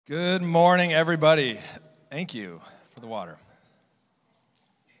Good morning, everybody. Thank you for the water.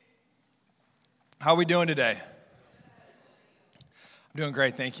 How are we doing today? I'm doing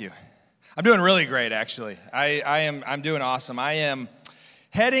great, thank you. I'm doing really great, actually. I'm doing awesome. I am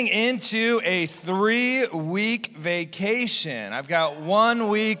heading into a 3-week vacation. I've got 1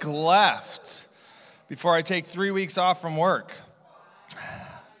 week left before I take 3 weeks off from work.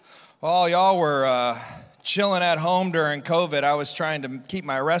 While y'all were chilling at home during COVID, I was trying to keep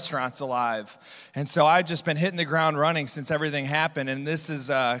my restaurants alive. And so I've just been hitting the ground running since everything happened. And this is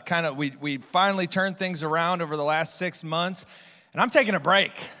we finally turned things around over the last 6 months. And I'm taking a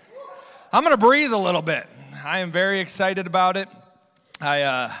break. I'm going to breathe a little bit. I am very excited about it.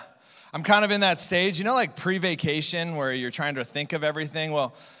 I'm kind of in that stage, like pre-vacation where you're trying to think of everything.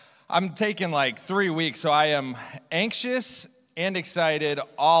 Well, I'm taking like 3 weeks, so I am anxious and excited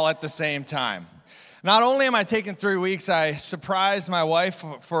all at the same time. Not only am I taking 3 weeks, I surprised my wife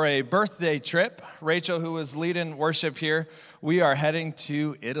for a birthday trip. Rachel, who was leading worship here, we are heading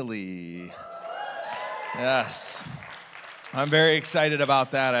to Italy. Yes. I'm very excited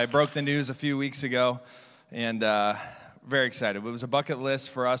about that. I broke the news a few weeks ago, and very excited. It was a bucket list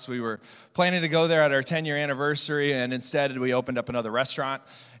for us. We were planning to go there at our 10-year anniversary, and instead we opened up another restaurant.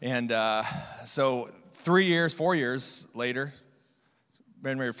 And so 4 years later,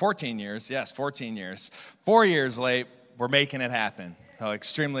 been married 14 years. Yes, 14 years. 4 years late, we're making it happen. So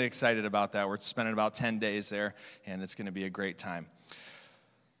extremely excited about that. We're spending about 10 days there, and it's going to be a great time.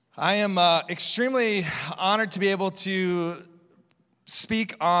 I am extremely honored to be able to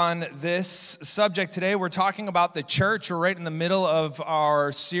speak on this subject today. We're talking about the church. We're right in the middle of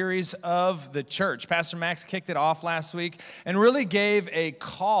our series of the church. Pastor Max kicked it off last week and really gave a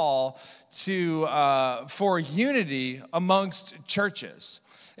call for unity amongst churches,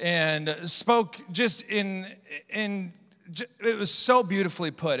 and spoke just it was so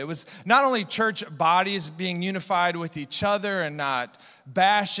beautifully put. It was not only church bodies being unified with each other and not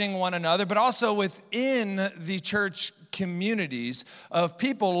bashing one another, but also within the church communities of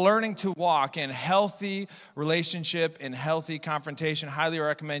people learning to walk in healthy relationship, in healthy confrontation. Highly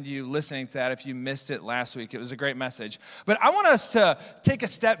recommend you listening to that if you missed it last week. It was a great message. But I want us to take a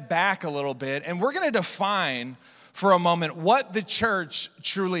step back a little bit, and we're going to define for a moment what the church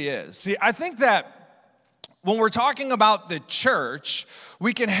truly is. See, I think that when we're talking about the church,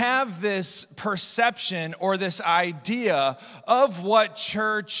 we can have this perception or this idea of what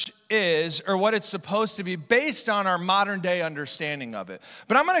church is or what it's supposed to be based on our modern day understanding of it.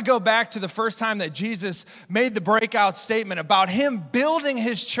 But I'm going to go back to the first time that Jesus made the breakout statement about him building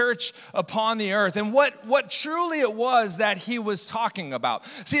his church upon the earth and what truly it was that he was talking about.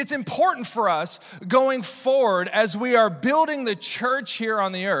 See, it's important for us going forward as we are building the church here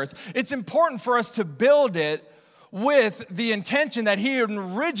on the earth. It's important for us to build it with the intention that he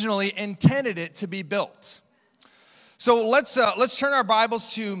originally intended it to be built. So let's turn our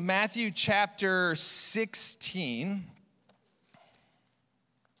Bibles to Matthew chapter 16.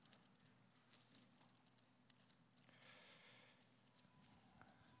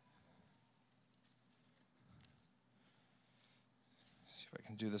 See if I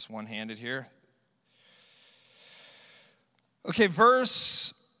can do this one-handed here. Okay, we're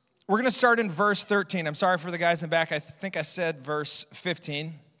going to start in verse 13. I'm sorry for the guys in the back. I think I said verse 15.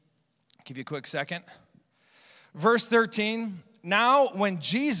 I'll give you a quick second. Verse 13, now when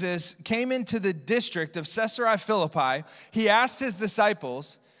Jesus came into the district of Caesarea Philippi, he asked his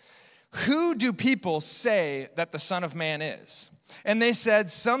disciples, "Who do people say that the Son of Man is?" And they said,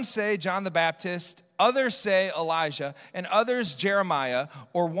 "Some say John the Baptist, others say Elijah, and others Jeremiah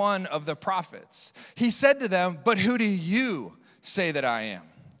or one of the prophets." He said to them, "But who do you say that I am?"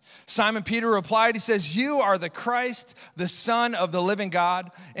 Simon Peter replied, he says, "You are the Christ, the Son of the living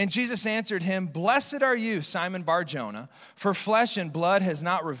God." And Jesus answered him, "Blessed are you, Simon Bar-Jonah, for flesh and blood has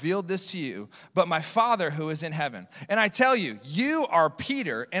not revealed this to you, but my Father who is in heaven. And I tell you, you are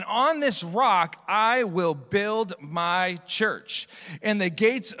Peter, and on this rock I will build my church, and the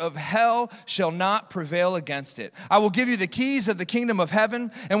gates of hell shall not prevail against it. I will give you the keys of the kingdom of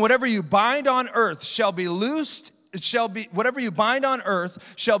heaven, and whatever you bind on earth shall be loosed. Whatever you bind on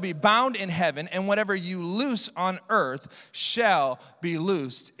earth shall be bound in heaven, and whatever you loose on earth shall be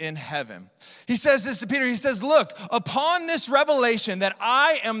loosed in heaven." He says this to Peter. He says, look, upon this revelation that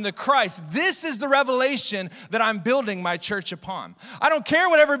I am the Christ, this is the revelation that I'm building my church upon. I don't care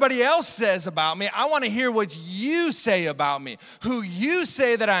what everybody else says about me. I want to hear what you say about me. Who you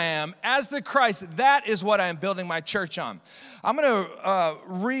say that I am as the Christ, that is what I'm building my church on. I'm going to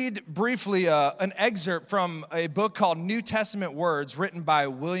read briefly an excerpt from a book book called New Testament Words written by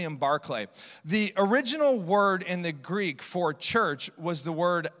William Barclay. The original word in the Greek for church was the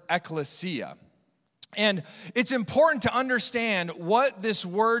word ekklesia. And it's important to understand what this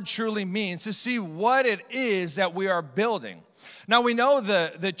word truly means, to see what it is that we are building. Now, we know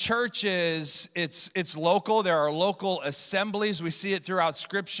the church it's local. There are local assemblies. We see it throughout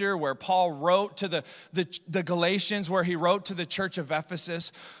Scripture where Paul wrote to the Galatians, where he wrote to the church of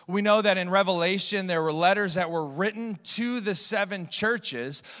Ephesus. We know that in Revelation there were letters that were written to the 7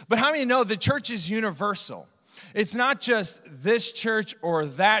 churches. But how many know the church is universal? It's not just this church or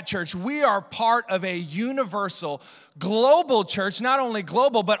that church. We are part of a universal, global church, not only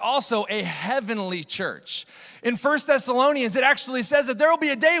global, but also a heavenly church. In 1 Thessalonians, it actually says that there will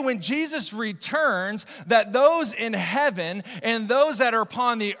be a day when Jesus returns, that those in heaven and those that are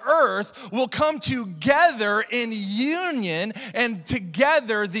upon the earth will come together in union, and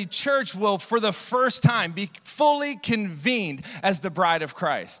together the church will, for the first time, be fully convened as the bride of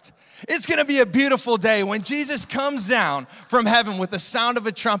Christ. It's going to be a beautiful day when Jesus comes down from heaven with the sound of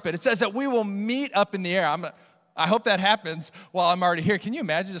a trumpet. It says that we will meet up in the air. I hope that happens while I'm already here. Can you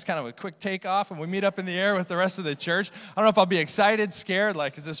imagine just kind of a quick takeoff and we meet up in the air with the rest of the church? I don't know if I'll be excited, scared,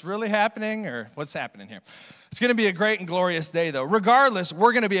 like, is this really happening or what's happening here? It's going to be a great and glorious day, though. Regardless,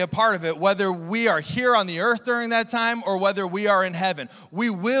 we're going to be a part of it, whether we are here on the earth during that time or whether we are in heaven. We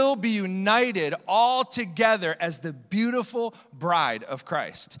will be united all together as the beautiful bride of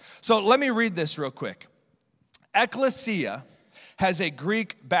Christ. So let me read this real quick. Ekklesia has a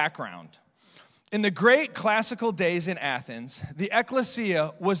Greek background. In the great classical days in Athens, the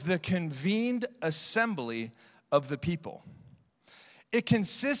ekklesia was the convened assembly of the people. It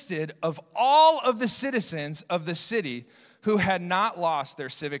consisted of all of the citizens of the city who had not lost their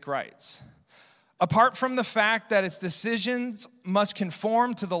civic rights. Apart from the fact that its decisions must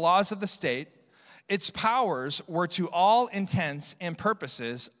conform to the laws of the state, its powers were to all intents and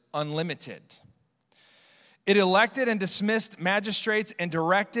purposes unlimited. It elected and dismissed magistrates and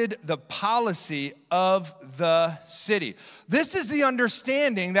directed the policy of the city. This is the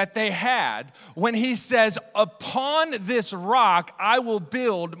understanding that they had when he says, upon this rock I will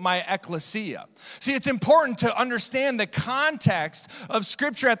build my ecclesia. See, it's important to understand the context of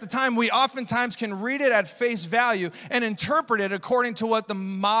Scripture at the time. We oftentimes can read it at face value and interpret it according to what the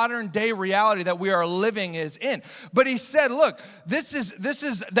modern day reality that we are living is in. But he said, look, this is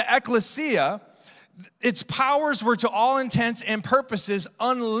the ecclesia. Its powers were to all intents and purposes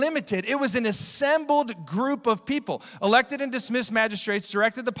unlimited. It was an assembled group of people. Elected and dismissed magistrates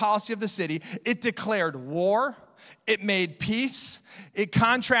directed the policy of the city. It declared war. It made peace. It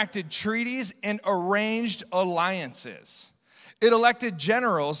contracted treaties and arranged alliances. It elected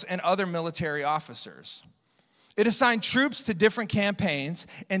generals and other military officers. It assigned troops to different campaigns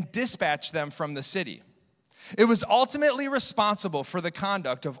and dispatched them from the city. It was ultimately responsible for the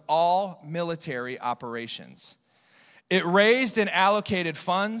conduct of all military operations. It raised and allocated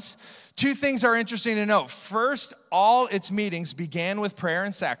funds. 2 things are interesting to note. First, all its meetings began with prayer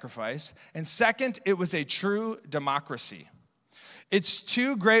and sacrifice. And second, it was a true democracy. Its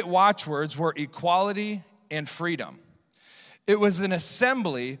 2 great watchwords were equality and freedom. It was an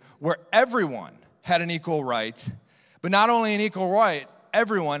assembly where everyone had an equal right, but not only an equal right,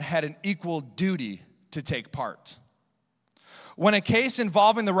 everyone had an equal duty to take part. When a case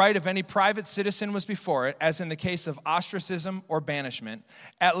involving the right of any private citizen was before it, as in the case of ostracism or banishment,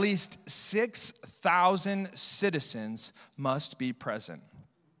 at least 6,000 citizens must be present.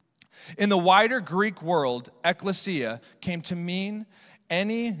 In the wider Greek world, ekklesia came to mean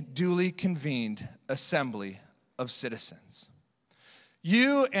any duly convened assembly of citizens.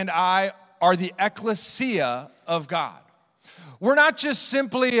 You and I are the ekklesia of God. We're not just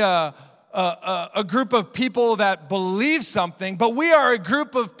simply a group of people that believe something, but we are a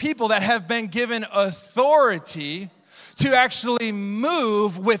group of people that have been given authority to actually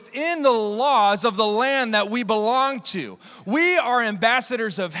move within the laws of the land that we belong to. We are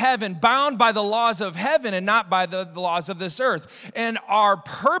ambassadors of heaven, bound by the laws of heaven and not by the laws of this earth. And our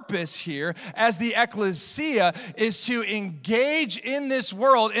purpose here as the ecclesia is to engage in this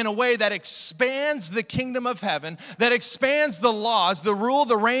world in a way that expands the kingdom of heaven, that expands the laws, the rule,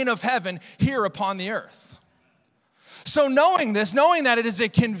 the reign of heaven here upon the earth. So knowing this, knowing that it is a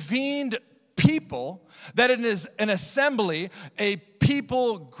convened people, that it is an assembly, a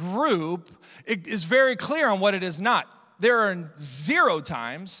people group, it is very clear on what it is not. There are 0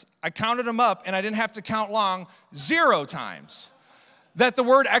 times, I counted them up and I didn't have to count long, 0 times that the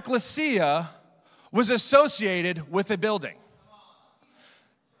word ecclesia was associated with a building.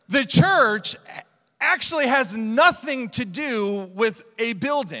 The church actually has nothing to do with a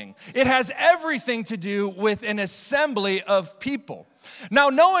building. It has everything to do with an assembly of people. Now,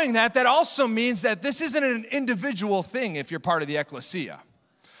 knowing that also means that this isn't an individual thing if you're part of the ecclesia.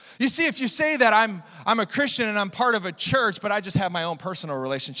 You see, if you say that I'm a Christian and I'm part of a church, but I just have my own personal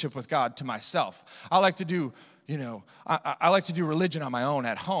relationship with God to myself, I like to do, I like to do religion on my own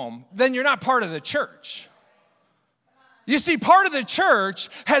at home, then you're not part of the church. You see, part of the church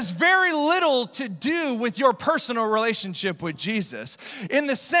has very little to do with your personal relationship with Jesus, in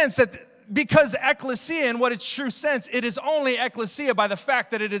the sense that because ecclesia, in what its true sense, it is only ecclesia by the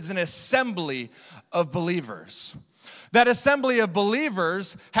fact that it is an assembly of believers. That assembly of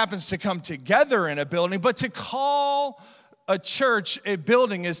believers happens to come together in a building, but to call a church a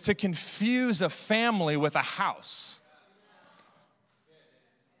building is to confuse a family with a house.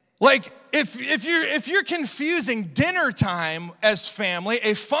 Like, if you're confusing dinner time as family,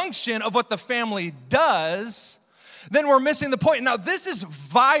 a function of what the family does, then we're missing the point. Now, this is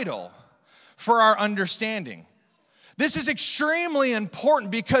vital for our understanding. This is extremely important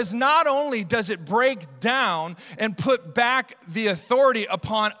because not only does it break down and put back the authority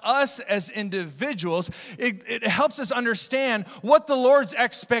upon us as individuals, it helps us understand what the Lord's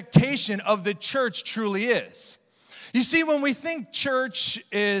expectation of the church truly is. You see, when we think church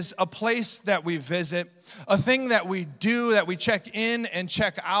is a place that we visit, a thing that we do, that we check in and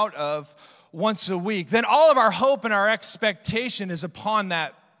check out of once a week, then all of our hope and our expectation is upon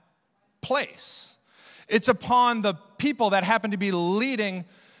that place. It's upon the people that happen to be leading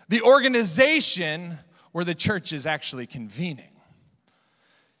the organization where the church is actually convening.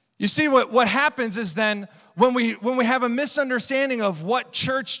 You see, what happens is then when we have a misunderstanding of what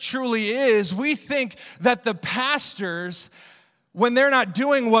church truly is, we think that the pastors, when they're not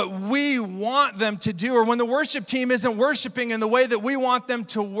doing what we want them to do, or when the worship team isn't worshiping in the way that we want them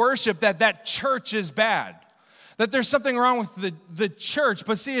to worship, that church is bad. That there's something wrong with the church.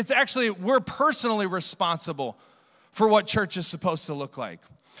 But see, it's actually, we're personally responsible for what church is supposed to look like.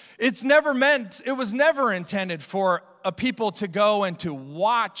 It was never intended for a people to go and to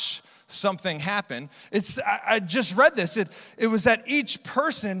watch something happen. I just read this. It was that each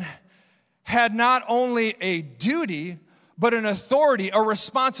person had not only a duty, but an authority, a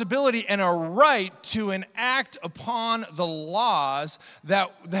responsibility, and a right to enact upon the laws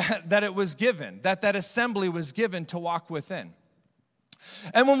that it was given, that assembly was given to walk within.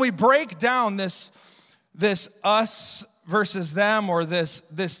 And when we break down this us versus them, or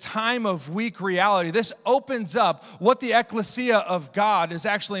this time of weak reality, this opens up what the ecclesia of God is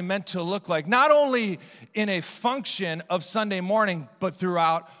actually meant to look like, not only in a function of Sunday morning, but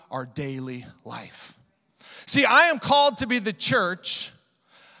throughout our daily life. See, I am called to be the church,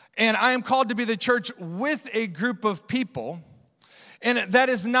 and I am called to be the church with a group of people, and that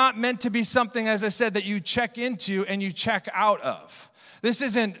is not meant to be something, as I said, that you check into and you check out of. This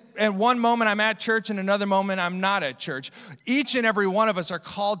isn't, at one moment I'm at church and another moment I'm not at church. Each and every one of us are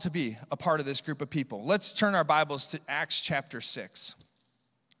called to be a part of this group of people. Let's turn our Bibles to Acts chapter 6.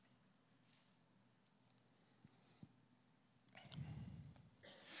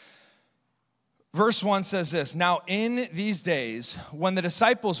 Verse 1 says this: "Now in these days, when the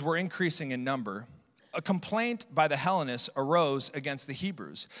disciples were increasing in number, a complaint by the Hellenists arose against the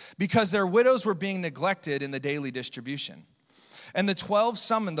Hebrews, because their widows were being neglected in the daily distribution. And the 12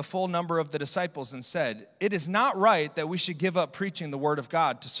 summoned the full number of the disciples and said, 'It is not right that we should give up preaching the word of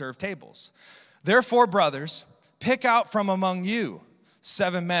God to serve tables. Therefore, brothers, pick out from among you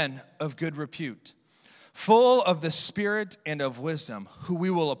 7 men of good repute, full of the Spirit and of wisdom, who we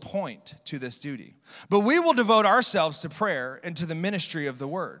will appoint to this duty. But we will devote ourselves to prayer and to the ministry of the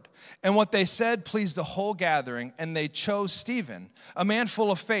word.' And what they said pleased the whole gathering, and they chose Stephen, a man full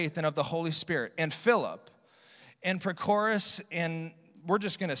of faith and of the Holy Spirit, and Philip, and Prochorus, and we're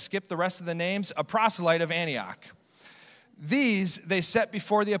just going to skip the rest of the names, a proselyte of Antioch. These they set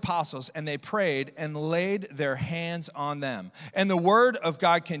before the apostles, and they prayed and laid their hands on them. And the word of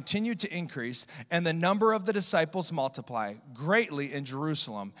God continued to increase, and the number of the disciples multiplied greatly in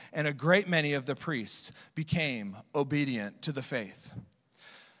Jerusalem, and a great many of the priests became obedient to the faith."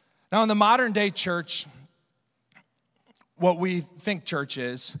 Now, in the modern day church, what we think church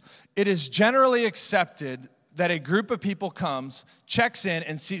is, it is generally accepted that a group of people comes, checks in,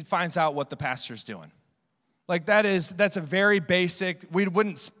 and finds out what the pastor's doing. Like that's a very basic, we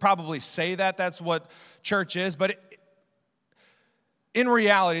wouldn't probably say that that's what church is, but in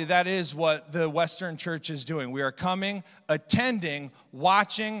reality, that is what the Western church is doing. We are coming, attending,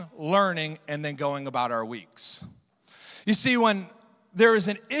 watching, learning, and then going about our weeks. You see, when there is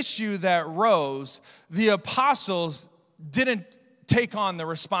an issue that rose, the apostles didn't take on the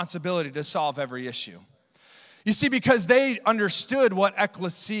responsibility to solve every issue. You see, because they understood what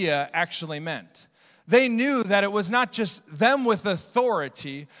ecclesia actually meant. They knew that it was not just them with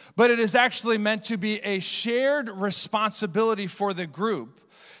authority, but it is actually meant to be a shared responsibility for the group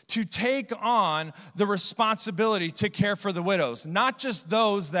to take on the responsibility to care for the widows. Not just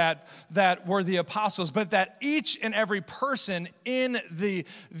those that were the apostles, but that each and every person in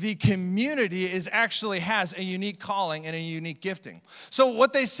the community actually has a unique calling and a unique gifting. So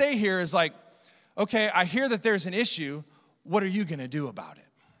what they say here is like, okay, I hear that there's an issue. What are you going to do about it?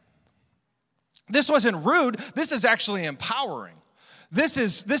 This wasn't rude. This is actually empowering. This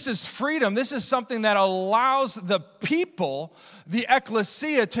is freedom. This is something that allows the people, the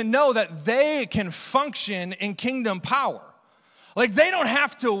ecclesia, to know that they can function in kingdom power. Like they don't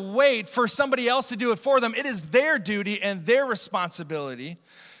have to wait for somebody else to do it for them. It is their duty and their responsibility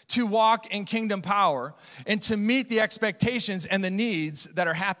to walk in kingdom power and to meet the expectations and the needs that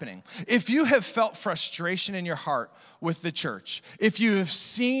are happening. If you have felt frustration in your heart with the church, if you have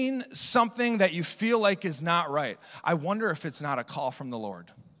seen something that you feel like is not right, I wonder if it's not a call from the Lord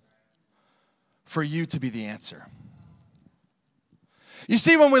for you to be the answer. You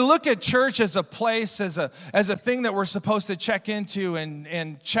see, when we look at church as a place, as a thing that we're supposed to check into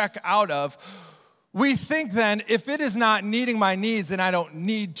and check out of, we think then, if it is not meeting my needs, then I don't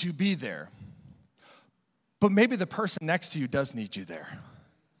need to be there. But maybe the person next to you does need you there.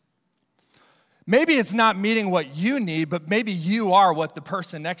 Maybe it's not meeting what you need, but maybe you are what the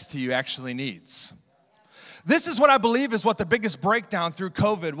person next to you actually needs. This is what I believe is what the biggest breakdown through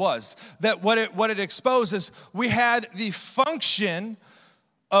COVID was. That what it exposed is we had the function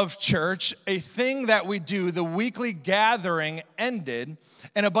of church, a thing that we do, the weekly gathering ended,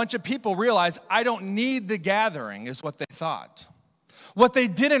 and a bunch of people realized, I don't need the gathering, is what they thought. What they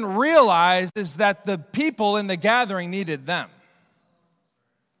didn't realize is that the people in the gathering needed them.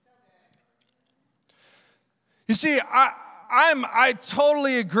 You see, I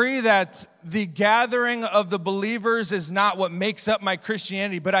totally agree that the gathering of the believers is not what makes up my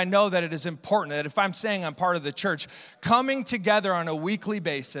Christianity, but I know that it is important that if I'm saying I'm part of the church, coming together on a weekly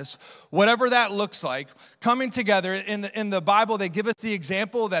basis, whatever that looks like, coming together, in the Bible, they give us the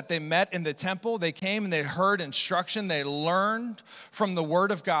example that they met in the temple. They came and they heard instruction. They learned from the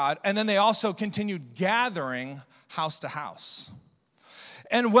Word of God, and then they also continued gathering house to house.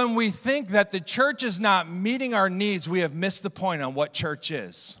 And when we think that the church is not meeting our needs, we have missed the point on what church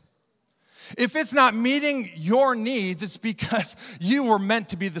is. If it's not meeting your needs, it's because you were meant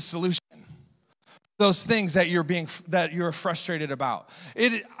to be the solution. Those things that you're frustrated about.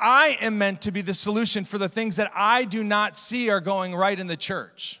 I am meant to be the solution for the things that I do not see are going right in the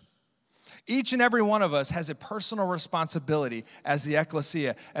church. Each and every one of us has a personal responsibility as the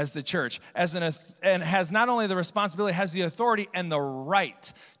ecclesia, as the church, and has not only the responsibility, has the authority and the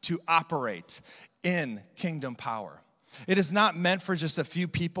right to operate in kingdom power. It is not meant for just a few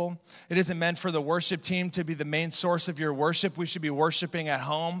people. It isn't meant for the worship team to be the main source of your worship. We should be worshiping at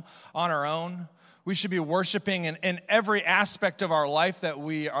home on our own. We should be worshiping in every aspect of our life that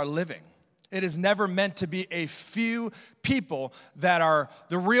we are living. It is never meant to be a few people that are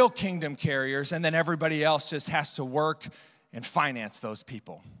the real kingdom carriers, and then everybody else just has to work and finance those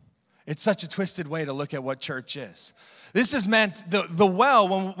people. It's such a twisted way to look at what church is. This is meant,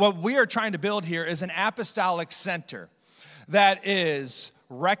 what we are trying to build here is an apostolic center that is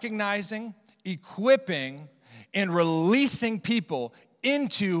recognizing, equipping, and releasing people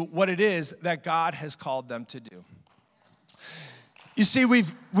into what it is that God has called them to do. You see,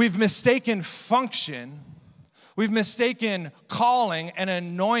 we've mistaken function, we've mistaken calling and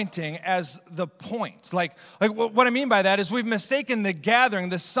anointing as the point. Like what I mean by that is we've mistaken the gathering,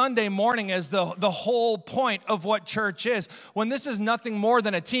 the Sunday morning, as the whole point of what church is, when this is nothing more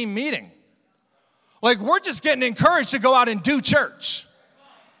than a team meeting. Like we're just getting encouraged to go out and do church.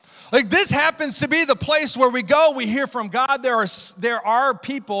 Like this happens to be the place where we go, we hear from God. There are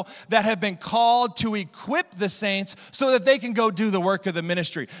people that have been called to equip the saints so that they can go do the work of the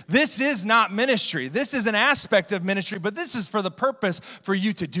ministry. This is not ministry. This is an aspect of ministry, but this is for the purpose for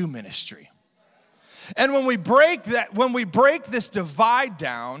you to do ministry. And when we break this divide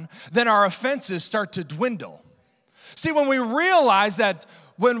down, then our offenses start to dwindle. See, when we realize that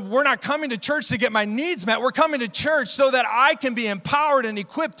when we're not coming to church to get my needs met, we're coming to church so that I can be empowered and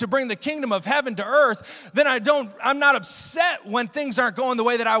equipped to bring the kingdom of heaven to earth, then I'm not upset when things aren't going the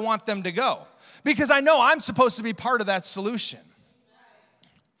way that I want them to go. Because I know I'm supposed to be part of that solution.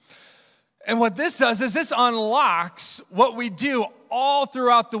 And what this does is this unlocks what we do all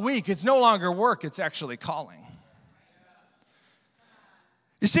throughout the week. It's no longer work, it's actually calling.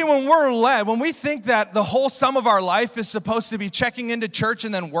 You see, when we're led, when we think that the whole sum of our life is supposed to be checking into church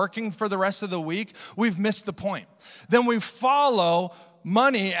and then working for the rest of the week, we've missed the point. Then we follow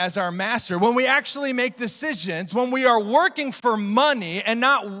money as our master. When we actually make decisions, when we are working for money and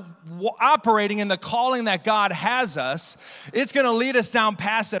not operating in the calling that God has us, it's going to lead us down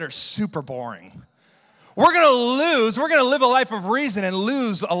paths that are super boring. We're going to live a life of reason and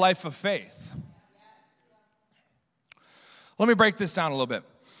lose a life of faith. Let me break this down a little bit.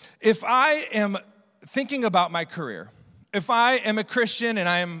 If I am thinking about my career, if I am a Christian,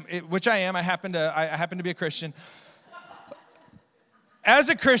 and which I am, I happen to be a Christian. As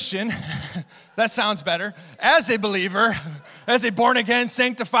a Christian, that sounds better. As a believer, as a born-again,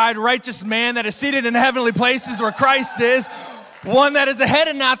 sanctified, righteous man that is seated in heavenly places where Christ is, one that is the head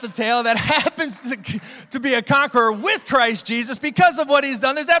and not the tail, that happens to be a conqueror with Christ Jesus because of what he's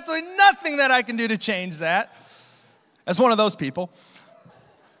done. There's absolutely nothing that I can do to change that. As one of those people.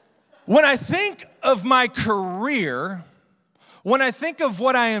 When I think of my career, when I think of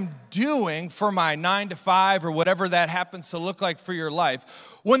what I am doing for my 9 to 5 or whatever that happens to look like for your life,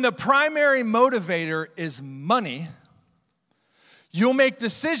 when the primary motivator is money, you'll make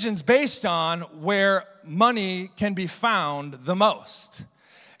decisions based on where money can be found the most.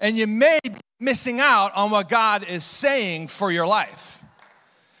 And you may be missing out on what God is saying for your life.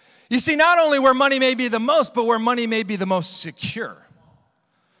 You see, not only where money may be the most, but where money may be the most secure.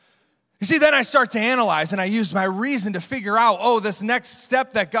 You see, then I start to analyze, and I use my reason to figure out, this next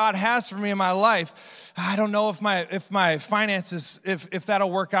step that God has for me in my life, I don't know if my finances, if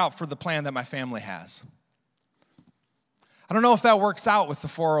that'll work out for the plan that my family has. I don't know if that works out with the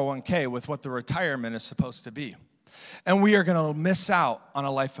 401k, with what the retirement is supposed to be. And we are going to miss out on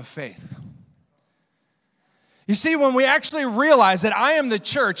a life of faith. You see, when we actually realize that I am the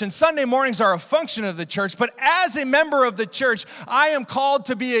church, and Sunday mornings are a function of the church, but as a member of the church, I am called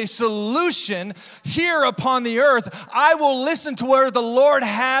to be a solution here upon the earth. I will listen to where the Lord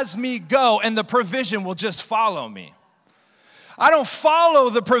has me go, and the provision will just follow me. I don't follow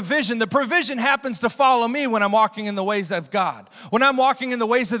the provision. The provision happens to follow me when I'm walking in the ways of God. When I'm walking in the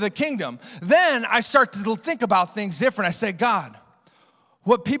ways of the kingdom, then I start to think about things different. I say, God,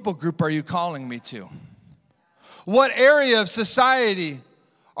 what people group are you calling me to? What area of society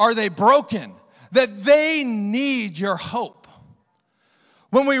are they broken that they need your hope?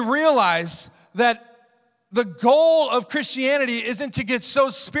 When we realize that the goal of Christianity isn't to get so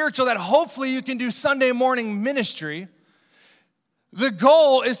spiritual that hopefully you can do Sunday morning ministry. The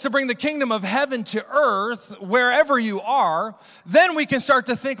goal is to bring the kingdom of heaven to earth wherever you are. Then we can start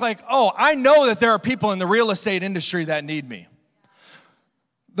to think like, I know that there are people in the real estate industry that need me.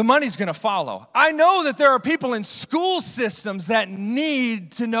 The money's going to follow. I know that there are people in school systems that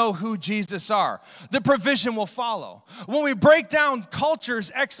need to know who Jesus are. The provision will follow. When we break down culture's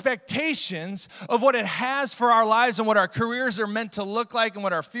expectations of what it has for our lives and what our careers are meant to look like and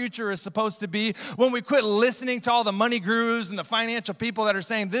what our future is supposed to be, when we quit listening to all the money gurus and the financial people that are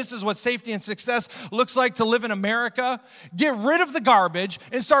saying this is what safety and success looks like to live in America, get rid of the garbage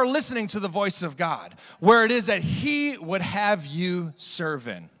and start listening to the voice of God, where it is that He would have you serve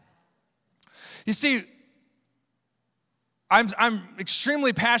in. You see, I'm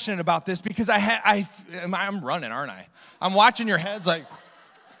extremely passionate about this because I'm running, aren't I? I'm watching your heads like,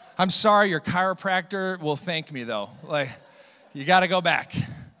 I'm sorry, your chiropractor will thank me though. Like, you got to go back.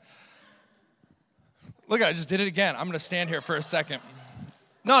 Look, I just did it again. I'm going to stand here for a second.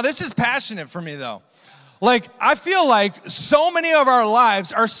 No, this is passionate for me though. Like, I feel like so many of our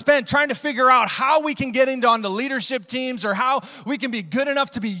lives are spent trying to figure out how we can get onto leadership teams or how we can be good enough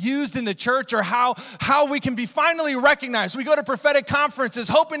to be used in the church or how we can be finally recognized. We go to prophetic conferences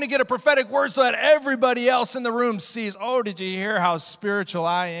hoping to get a prophetic word so that everybody else in the room sees, did you hear how spiritual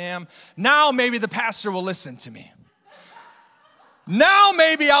I am? Now maybe the pastor will listen to me. Now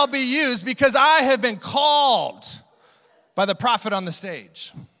maybe I'll be used because I have been called by the prophet on the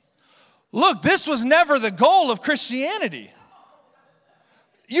stage. Look, this was never the goal of Christianity.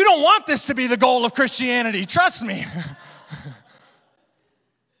 You don't want this to be the goal of Christianity, trust me.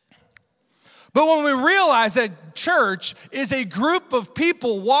 But when we realize that church is a group of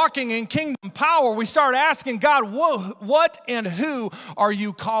people walking in kingdom power, we start asking God, what and who are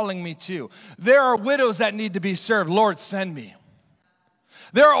you calling me to? There are widows that need to be served. Lord, send me.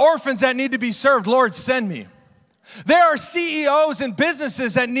 There are orphans that need to be served. Lord, send me. There are CEOs and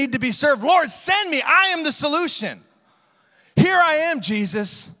businesses that need to be served. Lord, send me. I am the solution. Here I am,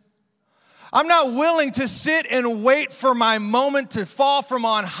 Jesus. I'm not willing to sit and wait for my moment to fall from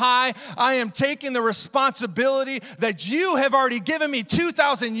on high. I am taking the responsibility that you have already given me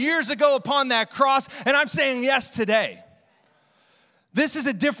 2,000 years ago upon that cross, and I'm saying yes today. This is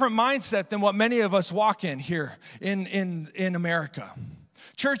a different mindset than what many of us walk in here in America.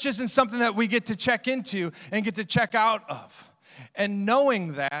 Church isn't something that we get to check into and get to check out of. And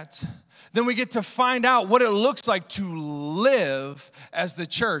knowing that, then we get to find out what it looks like to live as the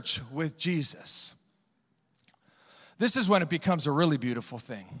church with Jesus. This is when it becomes a really beautiful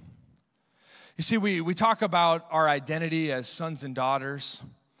thing. You see, we talk about our identity as sons and daughters.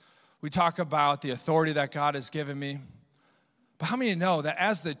 We talk about the authority that God has given me. But how many of you know that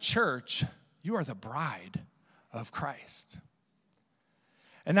as the church, you are the bride of Christ?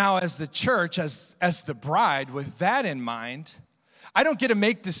 And now as the church, as the bride, with that in mind, I don't get to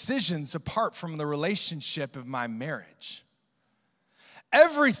make decisions apart from the relationship of my marriage.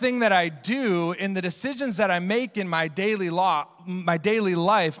 Everything that I do in the decisions that I make in my daily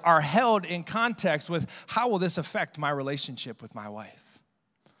life are held in context with how will this affect my relationship with my wife.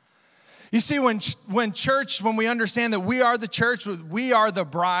 You see, when we understand that we are the church, we are the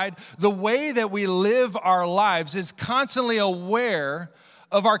bride, the way that we live our lives is constantly aware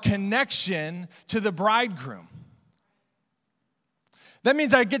of our connection to the bridegroom. That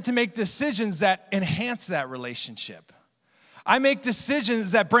means I get to make decisions that enhance that relationship. I make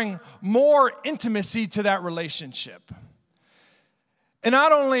decisions that bring more intimacy to that relationship. And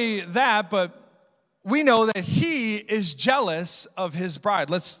not only that, but we know that he is jealous of his bride.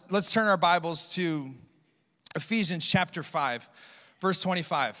 Let's turn our Bibles to Ephesians chapter 5, verse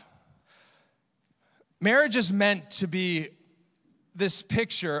 25. Marriage is meant to be this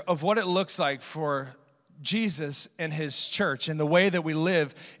picture of what it looks like for Jesus and his church and the way that we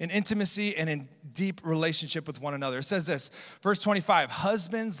live in intimacy and in deep relationship with one another. It says this, verse 25,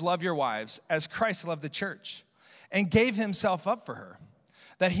 husbands, love your wives as Christ loved the church and gave himself up for her,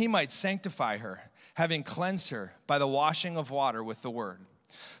 that he might sanctify her, having cleansed her by the washing of water with the word,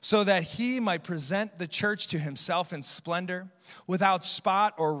 so that he might present the church to himself in splendor, without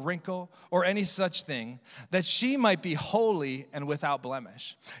spot or wrinkle or any such thing, that she might be holy and without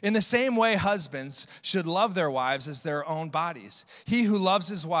blemish. In the same way, husbands should love their wives as their own bodies. He who loves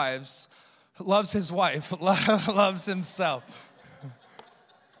his wife, loves himself.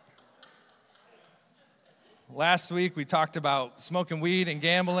 Last week we talked about smoking weed and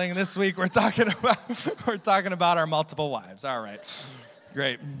gambling. This week we're talking about our multiple wives. All right,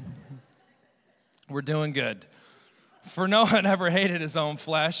 great. We're doing good. For no one ever hated his own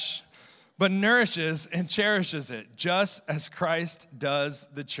flesh, but nourishes and cherishes it, just as Christ does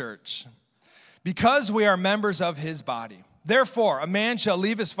the church, because we are members of his body. Therefore, a man shall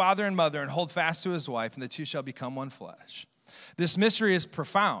leave his father and mother and hold fast to his wife, and the two shall become one flesh. This mystery is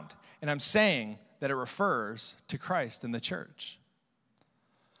profound, and I'm saying that it refers to Christ and the church.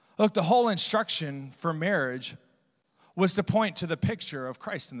 Look, the whole instruction for marriage was to point to the picture of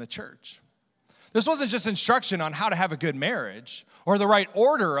Christ and the church. This wasn't just instruction on how to have a good marriage or the right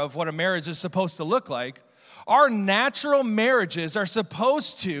order of what a marriage is supposed to look like. Our natural marriages are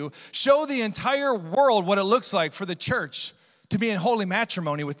supposed to show the entire world what it looks like for the church to be in holy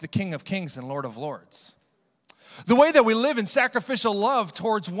matrimony with the King of Kings and Lord of Lords. The way that we live in sacrificial love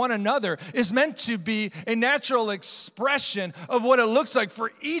towards one another is meant to be a natural expression of what it looks like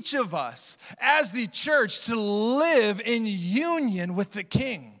for each of us as the church to live in union with the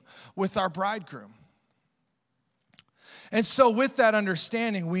King, with our bridegroom. And so with that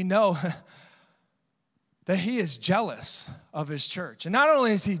understanding, we know that he is jealous of his church. And not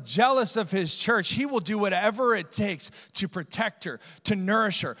only is he jealous of his church, he will do whatever it takes to protect her, to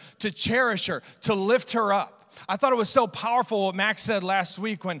nourish her, to cherish her, to lift her up. I thought it was so powerful what Max said last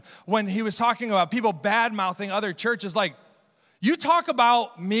week when he was talking about people bad-mouthing other churches. Like, you talk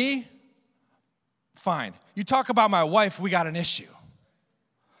about me, fine. You talk about my wife, we got an issue.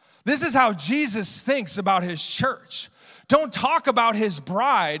 This is how Jesus thinks about his church. Don't talk about his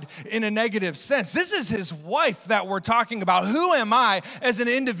bride in a negative sense. This is his wife that we're talking about. Who am I as an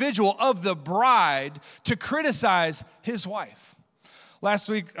individual of the bride to criticize his wife? Last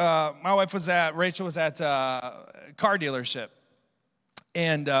week, Rachel was at a car dealership,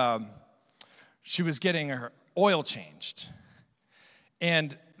 and she was getting her oil changed.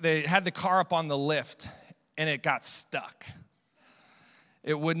 And they had the car up on the lift, and it got stuck.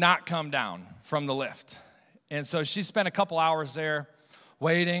 It would not come down from the lift. And so she spent a couple hours there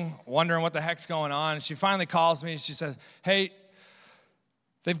waiting, wondering what the heck's going on. And she finally calls me, and she says, hey,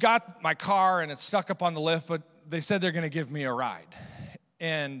 they've got my car, and it's stuck up on the lift, but they said they're going to give me a ride.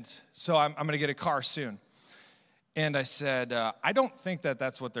 And so I'm going to get a car soon. And I said, I don't think that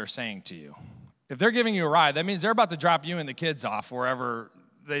that's what they're saying to you. If they're giving you a ride, that means they're about to drop you and the kids off wherever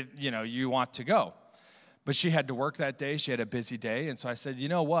you want to go. But she had to work that day. She had a busy day. And so I said, you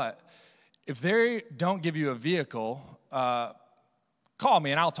know what? If they don't give you a vehicle, call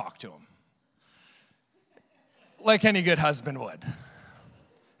me and I'll talk to him. Like any good husband would.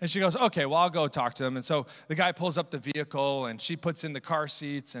 And she goes, okay, well, I'll go talk to him. And so the guy pulls up the vehicle, and she puts in the car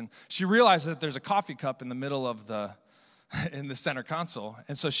seats, and she realizes that there's a coffee cup in the middle of in the center console.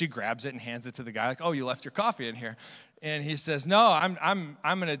 And so she grabs it and hands it to the guy, like, oh, you left your coffee in here. And he says, no, I'm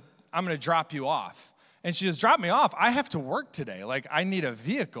gonna drop you off. And she says, drop me off? I have to work today. Like, I need a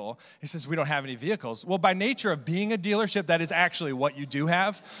vehicle. He says, we don't have any vehicles. Well, by nature of being a dealership, that is actually what you do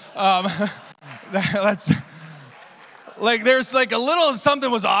have. That's... Like, there's like a little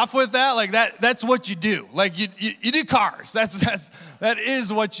something was off with that. Like, that's what you do. Like, you do cars. That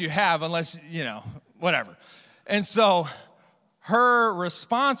is what you have, unless, whatever. And so her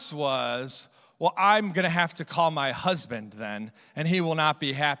response was, well, I'm going to have to call my husband then, and he will not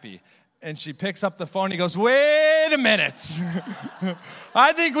be happy. And she picks up the phone. And he goes, wait a minute.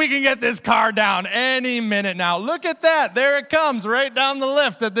 I think we can get this car down any minute now. Look at that. There it comes right down the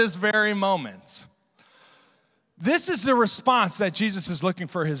lift at this very moment. This is the response that Jesus is looking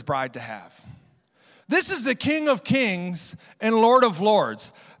for his bride to have. This is the King of Kings and Lord of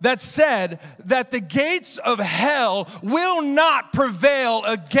Lords that said that the gates of hell will not prevail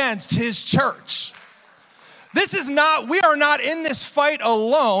against his church. We are not in this fight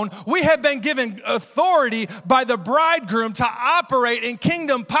alone. We have been given authority by the bridegroom to operate in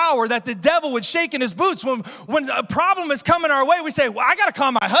kingdom power, that the devil would shake in his boots. When a problem is coming our way, we say, well, I got to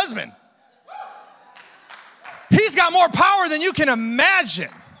call my husband. He's got more power than you can imagine.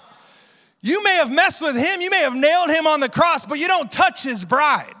 You may have messed with him, you may have nailed him on the cross, but you don't touch his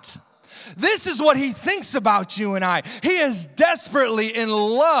bride. This is what he thinks about you and I. He is desperately in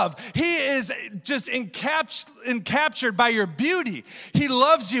love. He is just encaptured by your beauty. He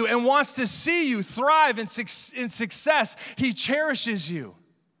loves you and wants to see you thrive in success. He cherishes you.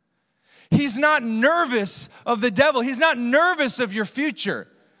 He's not nervous of the devil. He's not nervous of your future.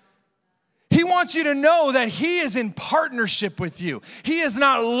 He wants you to know that he is in partnership with you. He is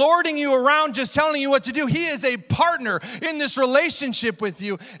not lording you around just telling you what to do. He is a partner in this relationship with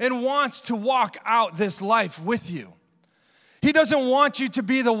you and wants to walk out this life with you. He doesn't want you to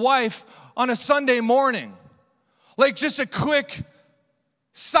be the wife on a Sunday morning, like just a quick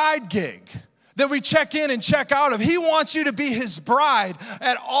side gig that we check in and check out of. He wants you to be his bride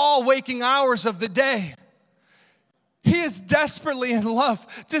at all waking hours of the day. He is desperately in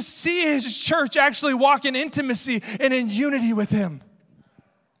love to see his church actually walk in intimacy and in unity with him.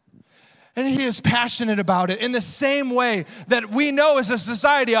 And he is passionate about it in the same way that we know as a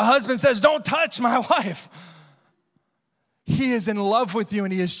society, a husband says, don't touch my wife. He is in love with you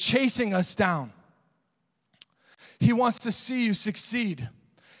and he is chasing us down. He wants to see you succeed.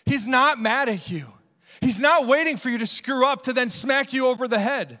 He's not mad at you. He's not waiting for you to screw up to then smack you over the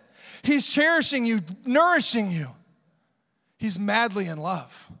head. He's cherishing you, nourishing you. He's madly in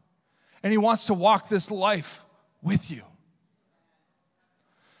love, and he wants to walk this life with you.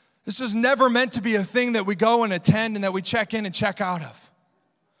 This was never meant to be a thing that we go and attend and that we check in and check out of.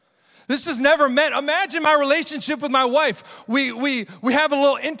 This is never meant, imagine my relationship with my wife. We have a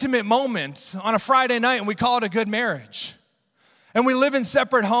little intimate moment on a Friday night, and we call it a good marriage. And we live in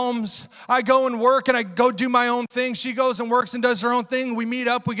separate homes. I go and work, and I go do my own thing. She goes and works and does her own thing. We meet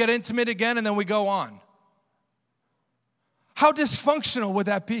up, we get intimate again, and then we go on. How dysfunctional would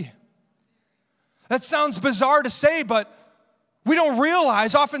that be? That sounds bizarre to say, but we don't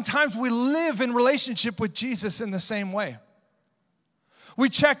realize oftentimes we live in relationship with Jesus in the same way. We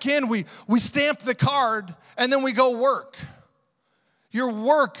check in, we stamp the card, and then we go work. Your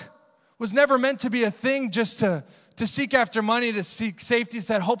work was never meant to be a thing just to seek after money, to seek safety,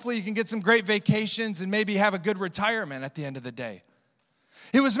 so that hopefully you can get some great vacations and maybe have a good retirement at the end of the day.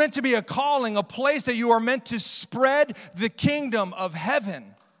 It was meant to be a calling, a place that you are meant to spread the kingdom of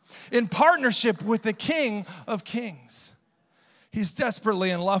heaven in partnership with the King of Kings. He's desperately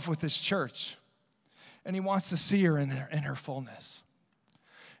in love with his church, and he wants to see her in her fullness.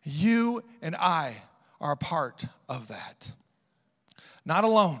 You and I are a part of that. Not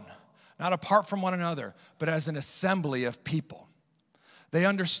alone, not apart from one another, but as an assembly of people. They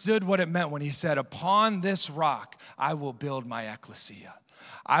understood what it meant when he said, upon this rock, I will build my ecclesia.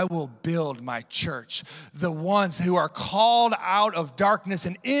 I will build my church, the ones who are called out of darkness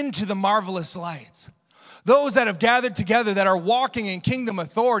and into the marvelous lights. Those that have gathered together that are walking in kingdom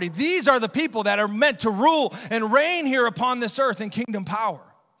authority. These are the people that are meant to rule and reign here upon this earth in kingdom power.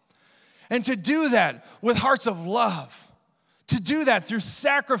 And to do that with hearts of love. To do that through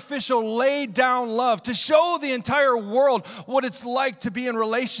sacrificial, laid down love, to show the entire world what it's like to be in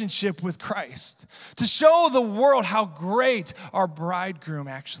relationship with Christ, to show the world how great our bridegroom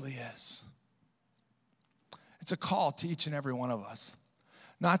actually is. It's a call to each and every one of us.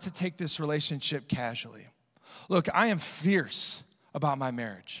 not to take this relationship casually. Look, I am fierce about my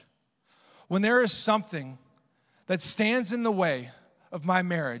marriage. When there is something that stands in the way of my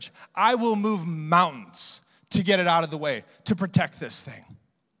marriage, I will move mountains to get it out of the way, to protect this thing.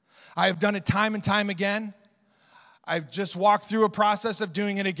 I have done it time and time again. I've just walked through a process of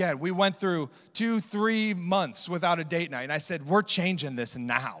doing it again. We went through 2-3 months without a date night, and I said, we're changing this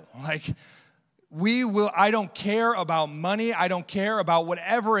now. I don't care about money. I don't care about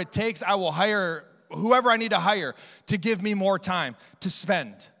whatever it takes. I will hire whoever I need to hire to give me more time to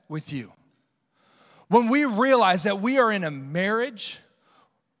spend with you. When we realize that we are in a marriage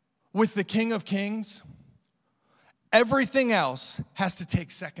with the King of Kings, everything else has to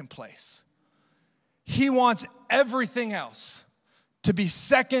take second place. He wants everything else to be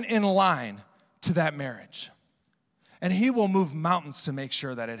second in line to that marriage. And he will move mountains to make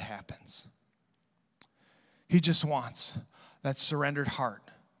sure that it happens. He just wants that surrendered heart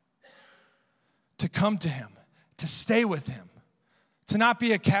to come to him, to stay with him, to not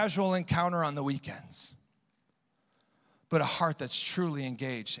be a casual encounter on the weekends, but a heart that's truly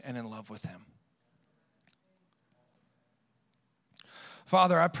engaged and in love with him.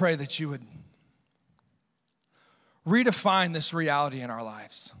 Father, I pray that you would redefine this reality in our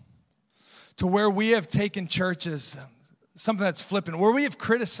lives to where we have taken church as something that's flippant, where we have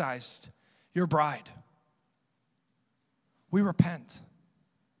criticized your bride. We repent.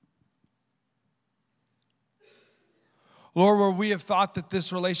 Lord, where we have thought that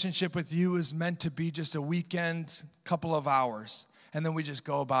this relationship with you is meant to be just a weekend, couple of hours, and then we just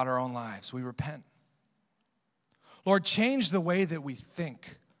go about our own lives, we repent. Lord, change the way that we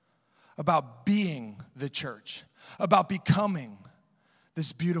think about being the church, about becoming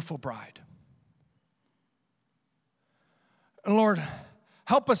this beautiful bride. And Lord,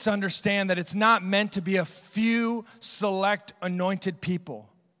 help us understand that it's not meant to be a few select anointed people,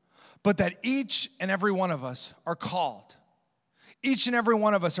 but that each and every one of us are called. Each and every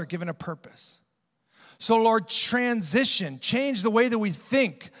one of us are given a purpose. So Lord, change the way that we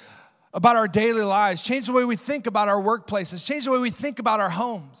think about our daily lives, change the way we think about our workplaces, change the way we think about our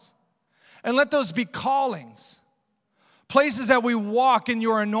homes. And let those be callings, places that we walk in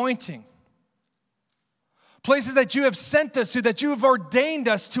your anointing, places that you have sent us to, that you have ordained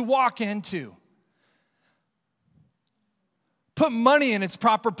us to walk into. Put money in its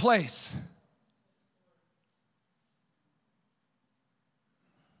proper place.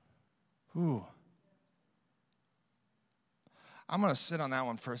 Ooh. I'm going to sit on that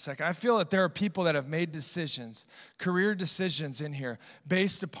one for a second. I feel that there are people that have made decisions, career decisions in here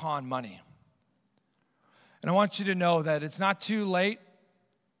based upon money. And I want you to know that it's not too late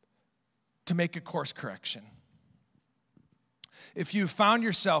to make a course correction. If you found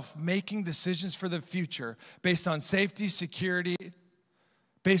yourself making decisions for the future based on safety, security,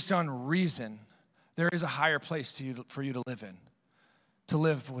 based on reason, there is a higher place for you to live in, to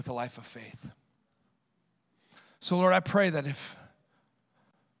live with a life of faith. So Lord, I pray that if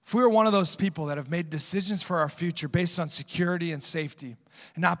we are one of those people that have made decisions for our future based on security and safety,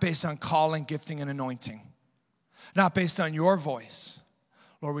 and not based on calling, gifting, and anointing, not based on your voice,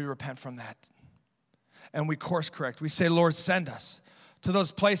 Lord, we repent from that. And we course correct. We say, Lord, send us to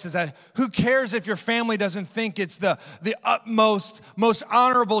those places that, who cares if your family doesn't think it's the utmost, most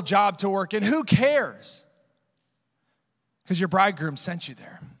honorable job to work in? Who cares? Because your bridegroom sent you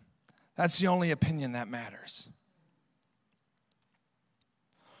there. That's the only opinion that matters.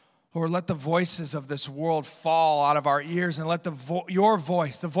 Lord, let the voices of this world fall out of our ears and let your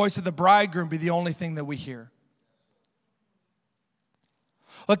voice, the voice of the bridegroom, be the only thing that we hear.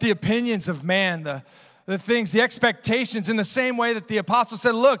 Let the opinions of man, the things, the expectations, in the same way that the apostle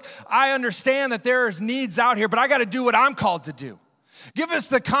said, look, I understand that there's needs out here, but I got to do what I'm called to do. Give us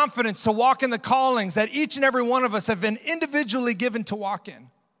the confidence to walk in the callings that each and every one of us have been individually given to walk in.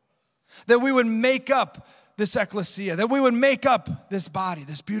 That we would make up this ecclesia, that we would make up this body,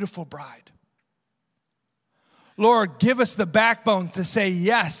 this beautiful bride. Lord, give us the backbone to say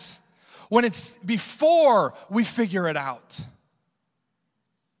yes when it's before we figure it out.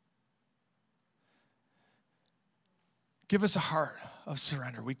 Give us a heart of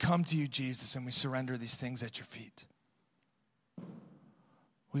surrender. We come to you, Jesus, and we surrender these things at your feet.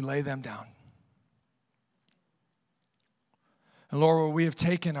 We lay them down. And Lord, where we have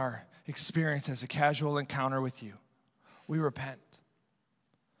taken our experience as a casual encounter with you, we repent.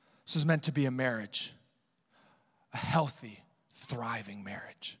 This is meant to be a marriage, a healthy, thriving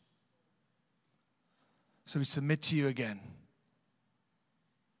marriage. So we submit to you again.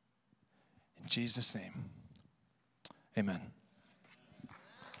 In Jesus' name, amen.